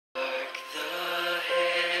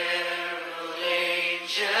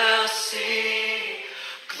angels sing,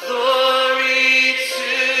 glory to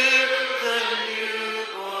the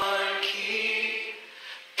newborn King.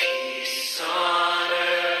 Peace on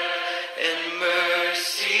earth and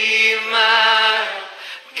mercy mild,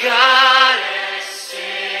 God and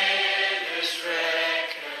sinners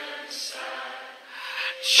reconciled.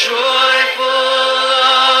 Joyful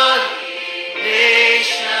all ye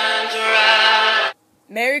nations rise.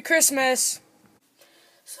 Merry Christmas!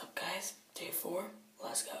 What's up, guys? Day 4.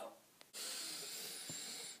 Let's go.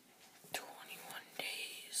 21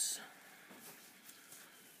 days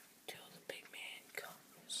till the big man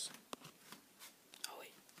comes. Oh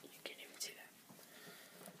wait, you can't even see that.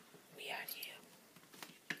 We out here.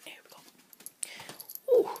 There we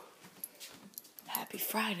go. Ooh. Happy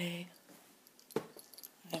Friday,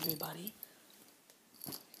 everybody.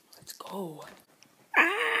 Let's go.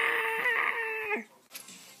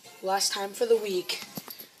 Last time for the week.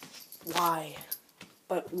 Why?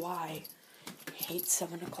 But why? I hate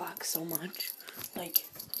 7 o'clock so much. Like,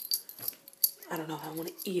 I don't know, I want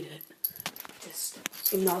to eat it. Just,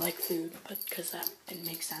 even though I like food, but because that didn't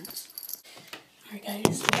make sense. Alright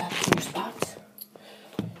guys, back to your spots.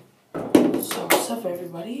 So what's up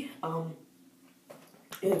everybody?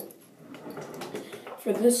 Yeah.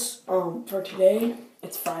 For this, for today,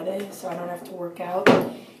 it's Friday, so I don't have to work out.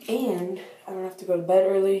 And I don't have to go to bed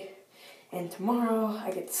early. And tomorrow,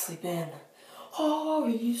 I get to sleep in. Oh,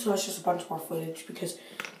 so it's just a bunch more footage because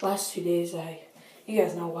last 2 days, you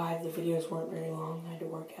guys know why the videos weren't very long. I had to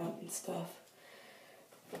work out and stuff.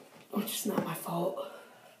 Which is not my fault.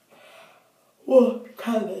 Well, it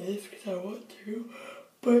kind of is because I want to.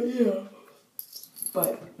 But yeah.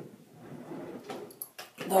 But,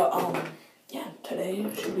 yeah, today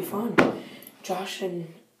should be fun. Josh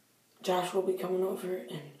will be coming over,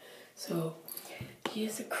 and so he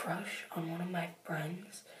has a crush on one of my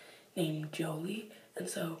friends named Jolie, and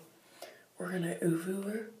so we're gonna ooh-voo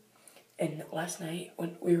her. And last night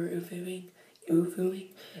when we were ooh-vooing,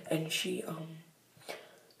 and she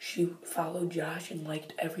followed Josh and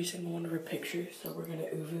liked every single one of her pictures, so we're gonna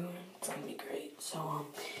ooh-voo him. It's gonna be great. So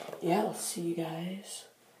yeah, I'll see you guys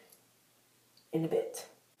in a bit.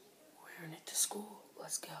 Wearing it to school.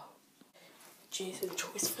 Let's go. Jason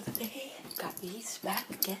choice for the day. Got these back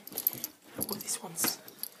again. Oh, these ones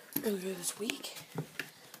earlier this week.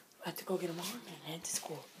 I had to go get them on and head to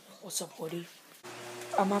school. What's up, Woody?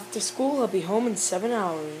 I'm off to school. I'll be home in 7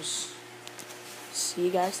 hours. See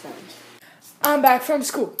you guys then. I'm back from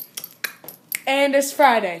school. And it's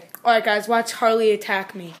Friday. Alright, guys, watch Harley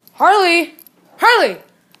attack me. Harley! Harley!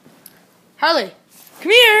 Harley!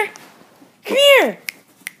 Come here! Come here!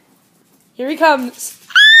 Here he comes.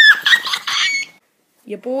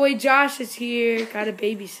 Your boy Josh is here. Gotta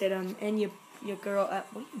babysit him. And your girl. What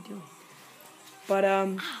are you doing? But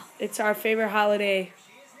it's our favorite holiday,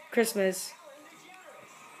 Christmas.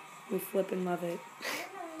 We flippin' love it.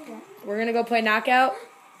 We're gonna go play knockout,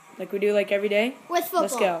 like we do like every day. With football.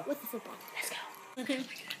 Let's go. With the football. Let's go. Okay.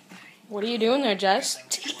 What are you doing there, Jess?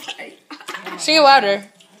 Sing it louder.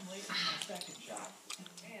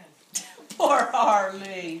 Poor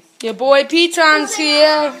Harley. Your boy Peton's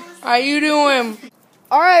here. How you doing?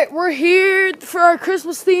 Alright, we're here for our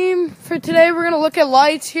Christmas theme. For today, we're going to look at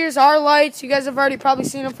lights. Here's our lights. You guys have already probably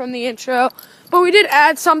seen them from the intro. But we did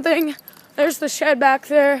add something. There's the shed back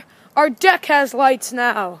there. Our deck has lights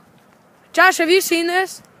now. Josh, have you seen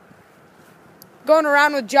this? Going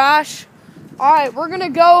around with Josh. Alright, we're going to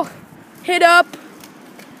go hit up.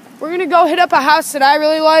 We're going to go hit up a house that I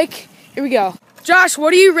really like. Here we go. Josh,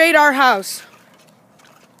 what do you rate our house?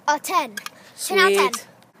 A 10. Sweet. 10 out of 10.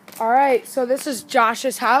 All right, so this is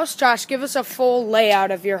Josh's house. Josh, give us a full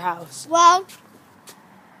layout of your house. Well,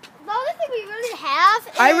 the only thing we really have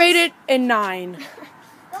is... I rate it a 9.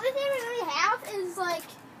 The only thing we really have is, like,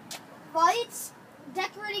 lights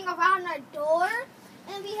decorating around our door.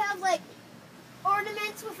 And we have, like,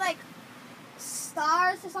 ornaments with, like,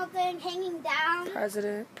 stars or something hanging down.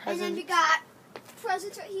 Present. And then we got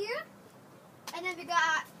presents right here. And then we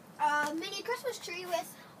got a mini Christmas tree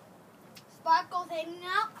with sparkles hanging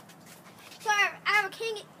out. So I have a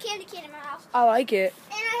candy cane in my house. I like it.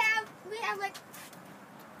 And we have like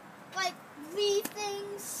leaf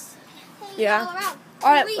things hanging Yeah. all around. All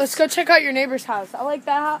right, Leaves. let's go check out your neighbor's house. I like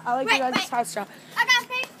that. I like Right, you guys' right. house, Josh. I got a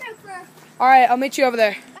picture for... All right, I'll meet you over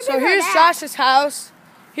there. So do here's that. Josh's house.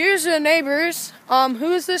 Here's the neighbors.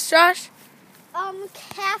 Who is this, Josh?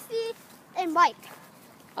 Kathy and Mike.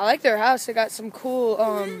 I like their house. They got some cool,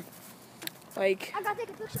 like, I gotta take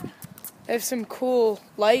a picture. they have some cool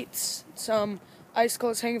lights, some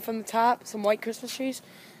icicles hanging from the top, some white Christmas trees.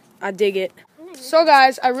 I dig it. So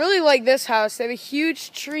guys, I really like this house. They have a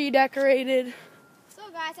huge tree decorated. So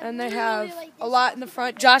guys, I And they really, have really like a this lot in the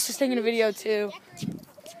front. Josh is taking a video too.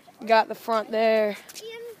 We got the front there.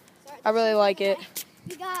 I really like it.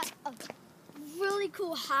 We got a really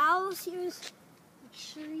cool house. Here's a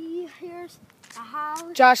tree. Here's a house.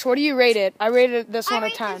 Josh, what do you rate it? I rated this one a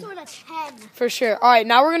rate 10. this one a 10. For sure. All right,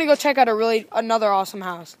 now we're gonna go check out another awesome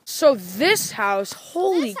house. So this house,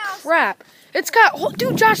 holy This house- crap! It's got,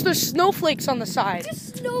 dude, Josh, there's snowflakes on the side. There's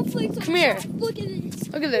snowflakes on Come the here. side. Look at this.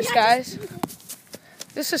 Look at this, You have to guys. see this.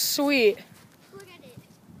 This is sweet. Look at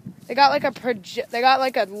it. They got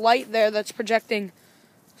like a light there that's projecting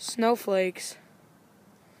snowflakes.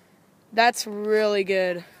 That's really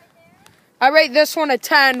good. I rate this one a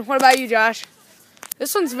 10. What about you, Josh?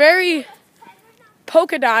 This one's very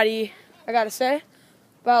polka dotty, I gotta say,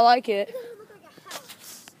 but I like it. It doesn't look like a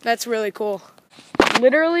house. That's really cool.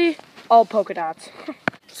 Literally all polka dots.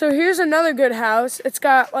 So here's another good house. It's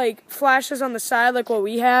got like flashes on the side like what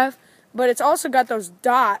we have, but it's also got those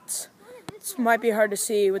dots. This might be hard to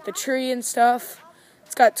see with the tree and stuff.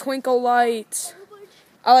 It's got twinkle lights.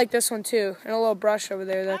 I like this one too, and a little brush over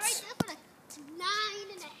there I rate that's this one a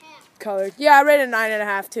 9.5. colored. Yeah, I rated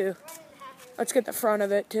 9.5 too. Let's get the front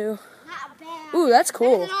of it too. Not bad. Ooh, that's Better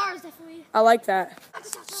cool. than ours, definitely. I like that.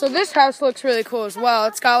 So this house looks really cool as well.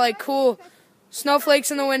 It's got like cool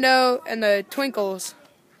snowflakes in the window and the twinkles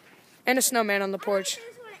and a snowman on the porch.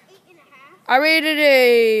 This one an 8.5. I rated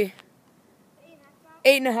a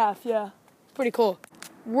 8.5, yeah. Pretty cool.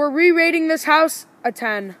 We're re-rating this house a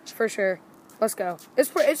 10 for sure. Let's go.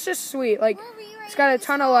 It's just sweet. Like it's got a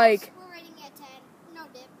ton of like We're rating it 10. No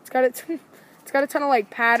dip. it's got a ton of like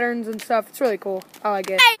patterns and stuff. It's really cool. I like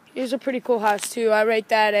it. Here's a pretty cool house too. I rate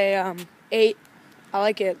that a 8. I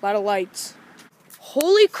like it. A lot of lights.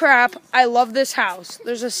 Holy crap, I love this house.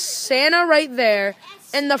 There's a Santa right there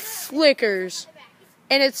and the flickers.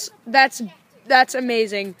 And that's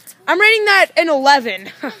amazing. I'm rating that an 11.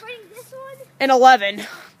 I'm rating this one An 11.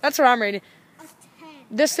 That's what I'm rating. a 10.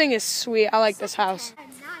 This thing is sweet. I like this house. A 9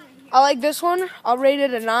 here. I like this one. I'll rate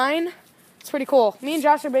it a 9. It's pretty cool. Me and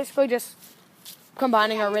Josh are basically just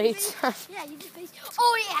combining our rates. Yeah, you just based.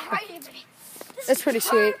 Oh yeah, right here, baby. This It's is pretty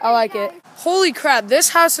sweet. I perfect, like it. guys. Holy crap, this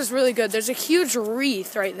house is really good. There's a huge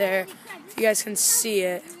wreath right there. You guys can see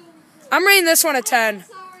it. I'm rating this one a 10.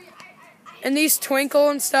 Sorry, And these twinkle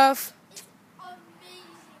and stuff. it's amazing.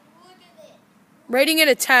 Look at it. Rating it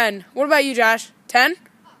a 10. What about you, Josh? 10? Oh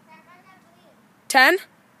crap, I gotta believe it. 10?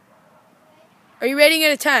 Are you rating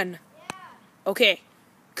it a 10? Yeah. Okay.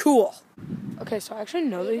 Cool. Okay, so I actually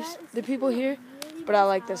know the people here, but I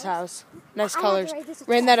like this house. Nice I have to colors. rate this a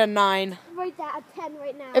Rating that a 9. Rate that a 10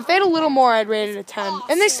 right now. If they had a little more, I'd rate it a 10.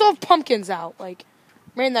 And they still have pumpkins out. Like,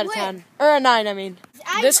 rating that a 10. Or a 9, I mean.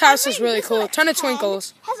 This house is rating really this cool. one a Ton of 10.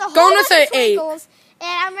 twinkles. Has a whole Going with bunch of an 8. twinkles, and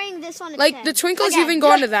I'm rating this one a Like, 10. the twinkles Again, even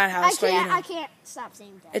go into that house, but you know. I can't stop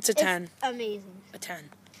saying that. It's a 10. Amazing. A 10.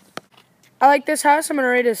 I like this house. I'm going to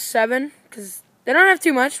rate it a 7. Because they don't have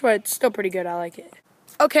too much, but it's still pretty good. I like it.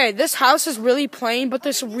 Okay, this house is really plain, but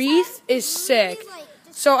this wreath is sick.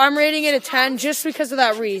 So I'm rating it a 10 just because of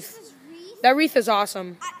that wreath. That wreath is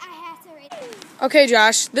awesome. I have to rate it. Okay,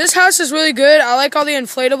 Josh, this house is really good. I like all the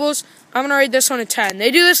inflatables. I'm going to rate this one a 10.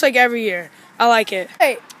 They do this like every year. I like it.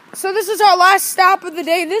 Hey, so this is our last stop of the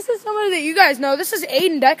day. This is somebody that you guys know. This is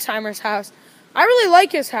Aiden Dexheimer's house. I really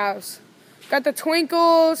like his house. Got the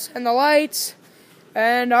twinkles and the lights.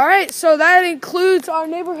 And all right, so that includes our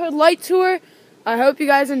neighborhood light tour. I hope you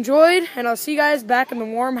guys enjoyed, and I'll see you guys back in the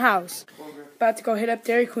warm house. About to go hit up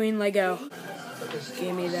Dairy Queen. Lego.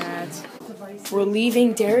 Give me that. We're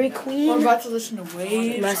leaving Dairy Queen. We're about to listen to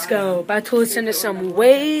Waves. Let's go. About to listen to some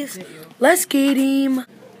Waves. Let's get him.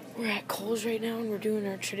 We're at Kohl's right now, and we're doing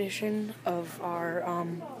our tradition of our,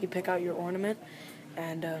 you pick out your ornament.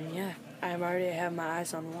 And, yeah, I already have my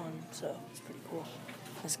eyes on one, so it's pretty cool.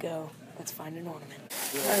 Let's go. Let's find an ornament.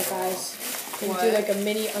 Alright, guys. We're gonna do like a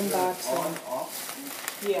mini unboxing.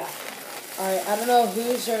 Yeah. Alright, I don't know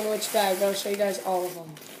who's are in which bag, but I'll show you guys all of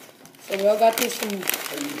them. So we all got these from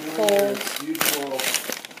Kohl's.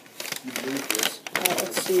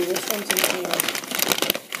 Let's see, this one's in here.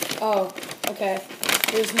 Oh, okay.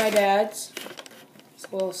 Here's my dad's. It's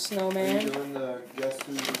a little snowman. Are you doing the guess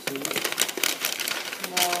who's the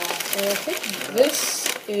And I think this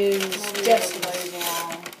is Jesse's.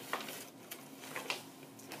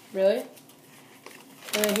 Really?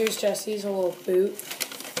 And then here's Jesse's, a little boot.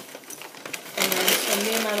 And then so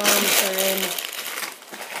me and my mom are in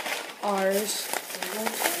ours.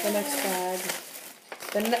 The next bag.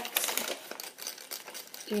 The next.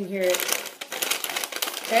 You can hear it.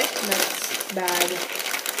 Okay, next bag.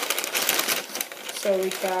 So we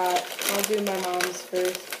got, I'll do my mom's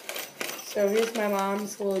first. So here's my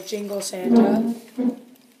mom's little jingle Santa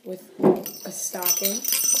with a stocking. You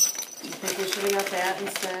think we should have got that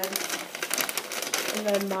instead? And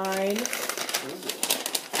then mine.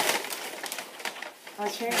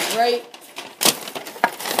 Okay. Right.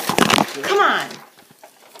 Come on.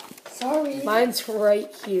 Sorry. Mine's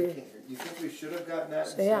right here. You think we should have gotten that?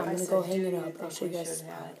 So yeah, I'm I gonna said, go hang do it you up. I'll think show you we guys. should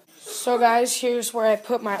have? So guys, here's where I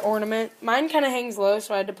put my ornament. Mine kind of hangs low,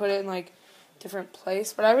 so I had to put it in like different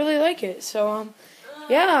place. But I really like it. So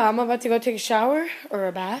yeah, I'm about to go take a shower or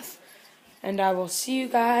a bath, and I will see you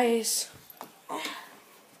guys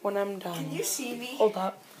when I'm done. Can you see me? Hold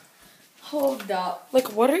up. Hold up.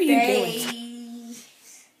 Like, what are you doing? Babe.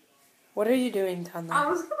 What are you doing down there? I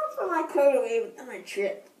was gonna put my coat away, but then I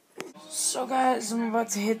tripped. So guys, I'm about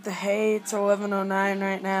to hit the hay. It's 11:09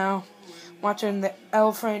 right now. I'm watching the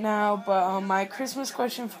Elf right now. But my Christmas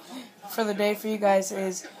question for the day for you guys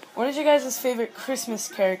is, what is your guys' favorite Christmas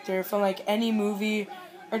character from like any movie,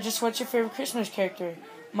 or just what's your favorite Christmas character?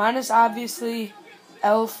 Mine is obviously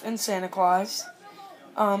Elf and Santa Claus.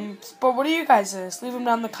 But what are you guys? Leave them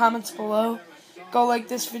down in the comments below. Go like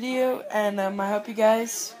this video, and I hope you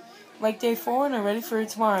guys like day 4 and are ready for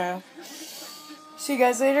tomorrow. See you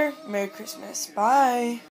guys later. Merry Christmas. Bye.